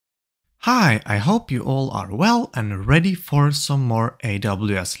Hi, I hope you all are well and ready for some more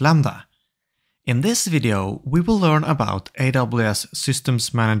AWS Lambda. In this video, we will learn about AWS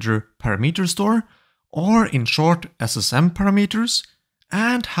Systems Manger Parameter Store, or in short SSM parameters,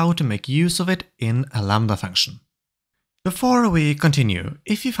 and how to make use of it in a Lambda function. Before we continue,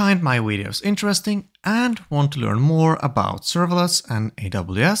 if you find my videos interesting and want to learn more about serverless and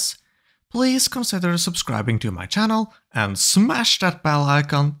AWS, please consider subscribing to my channel and smash that bell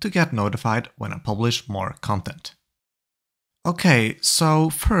icon to get notified when I publish more content. Okay, so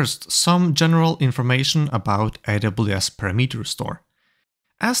first, some general information about AWS Parameter Store.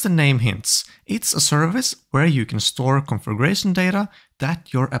 As the name hints, it's a service where you can store configuration data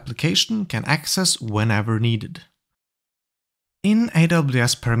that your application can access whenever needed. In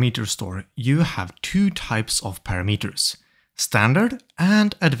AWS Parameter Store, you have two types of parameters: standard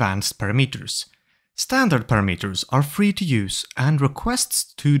and advanced parameters. Standard parameters are free to use, and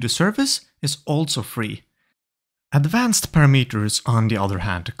requests to the service is also free. Advanced parameters, on the other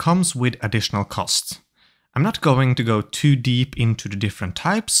hand, comes with additional costs. I'm not going to go too deep into the different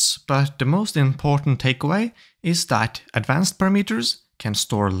types, but the most important takeaway is that advanced parameters can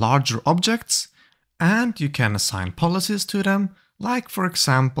store larger objects, and you can assign policies to them, like for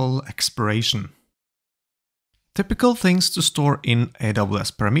example expiration. Typical things to store in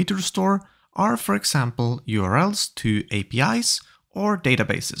AWS Parameter Store are, for example, URLs to APIs or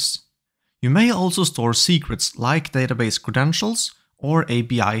databases. You may also store secrets like database credentials or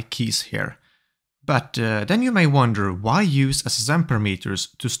API keys here. But then you may wonder, why use SSM parameters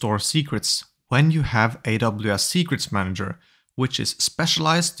to store secrets when you have AWS Secrets Manager, which is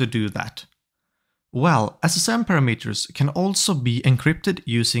specialized to do that? Well, SSM parameters can also be encrypted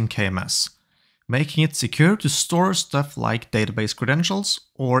using KMS, making it secure to store stuff like database credentials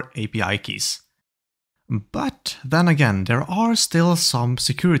or API keys. But then again, there are still some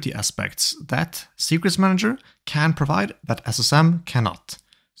security aspects that Secrets Manager can provide that SSM cannot,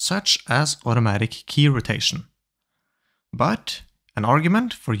 such as automatic key rotation. But an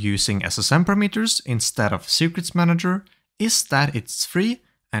argument for using SSM parameters instead of Secrets Manager is that it's free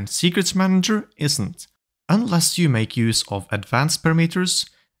and Secrets Manager isn't, unless you make use of advanced parameters.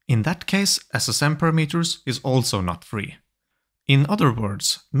 In that case, SSM parameters is also not free. In other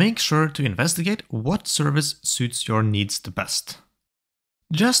words, make sure to investigate what service suits your needs the best.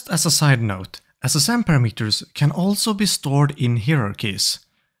 Just as a side note, SSM parameters can also be stored in hierarchies.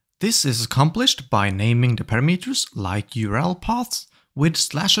 This is accomplished by naming the parameters like URL paths with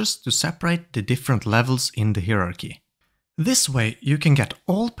slashes to separate the different levels in the hierarchy. This way you can get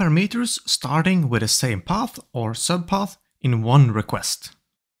all parameters starting with the same path or subpath in one request.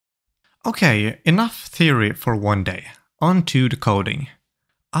 Okay, enough theory for one day. On to the coding.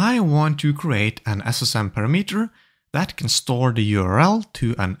 I want to create an SSM parameter that can store the URL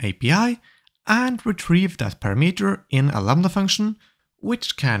to an API and retrieve that parameter in a Lambda function,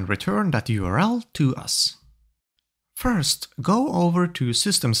 which can return that URL to us. First, go over to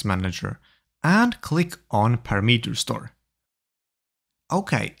Systems Manager and click on Parameter Store.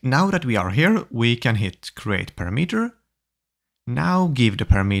 Okay, now that we are here, we can hit Create Parameter. Now give the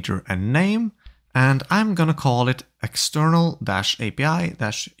parameter a name, and I'm gonna call it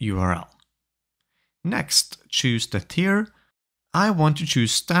external-api-URL. Next, choose the tier. I want to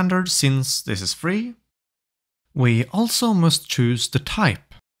choose standard since this is free. We also must choose the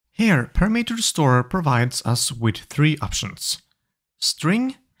type. Here, Parameter Store provides us with three options: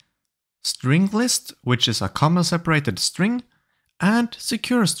 string, string list, which is a comma-separated string, and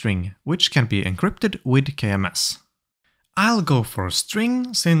secure string, which can be encrypted with KMS. I'll go for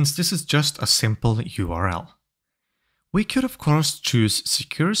string since this is just a simple URL. We could of course choose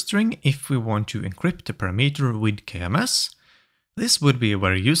secure string if we want to encrypt the parameter with KMS. This would be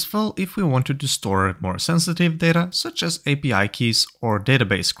very useful if we wanted to store more sensitive data such as API keys or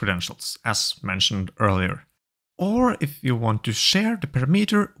database credentials, as mentioned earlier. Or if you want to share the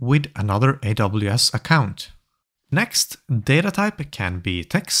parameter with another AWS account. Next, data type can be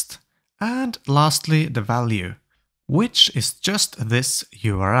text, and lastly the value, which is just this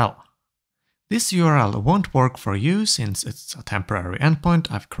URL. This URL won't work for you since it's a temporary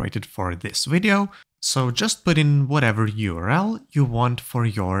endpoint I've created for this video, so just put in whatever URL you want for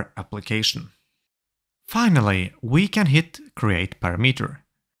your application. Finally, we can hit Create Parameter.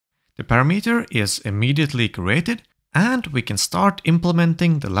 The parameter is immediately created, and we can start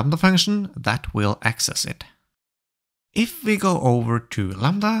implementing the Lambda function that will access it. If we go over to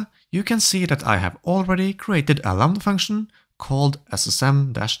Lambda, you can see that I have already created a Lambda function called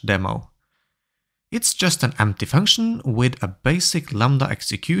SSM-demo. It's just an empty function with a basic Lambda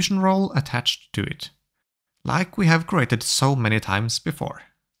execution role attached to it, like we have created so many times before.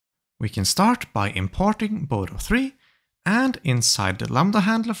 We can start by importing Bodo3 and inside the Lambda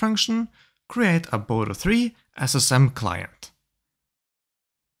handler function, create a Bodo3 SSM client.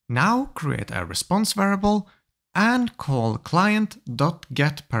 Now create a response variable and call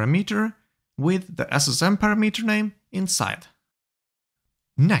client.getParameter with the SSM parameter name inside.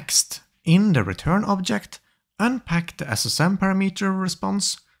 Next, in the return object, unpack the SSM parameter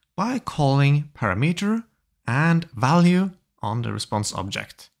response by calling parameter and value on the response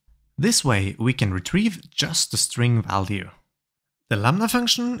object. This way we can retrieve just the string value. The Lambda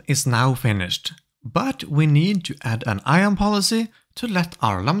function is now finished, but we need to add an IAM policy to let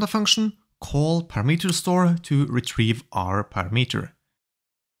our Lambda function call parameter store to retrieve our parameter.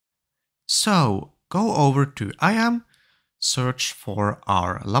 So go over to IAM, search for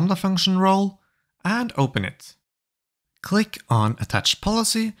our Lambda function role and open it. Click on Attach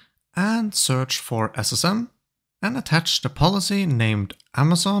Policy and search for SSM and attach the policy named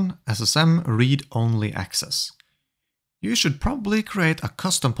Amazon SSM Read Only Access. You should probably create a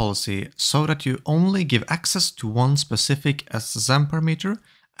custom policy so that you only give access to one specific SSM parameter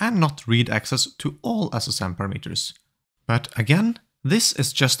and not read access to all SSM parameters. But again, this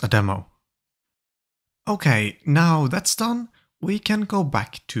is just a demo. Okay, now that's done, we can go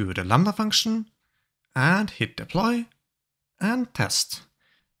back to the Lambda function and hit deploy and test.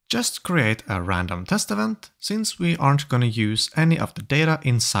 Just create a random test event, since we aren't going to use any of the data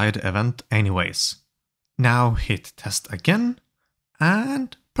inside the event anyways. Now hit test again,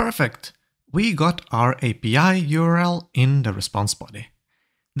 and perfect! We got our API URL in the response body.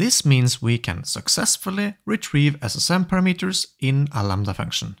 This means we can successfully retrieve SSM parameters in a Lambda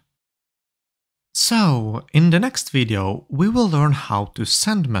function. So, in the next video, we will learn how to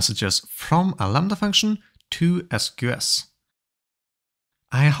send messages from a Lambda function to SQS.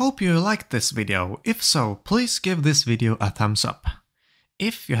 I hope you liked this video. If so, please give this video a thumbs up.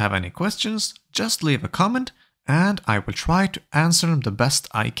 If you have any questions, just leave a comment and I will try to answer them the best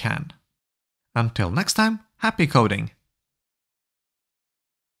I can. Until next time, happy coding!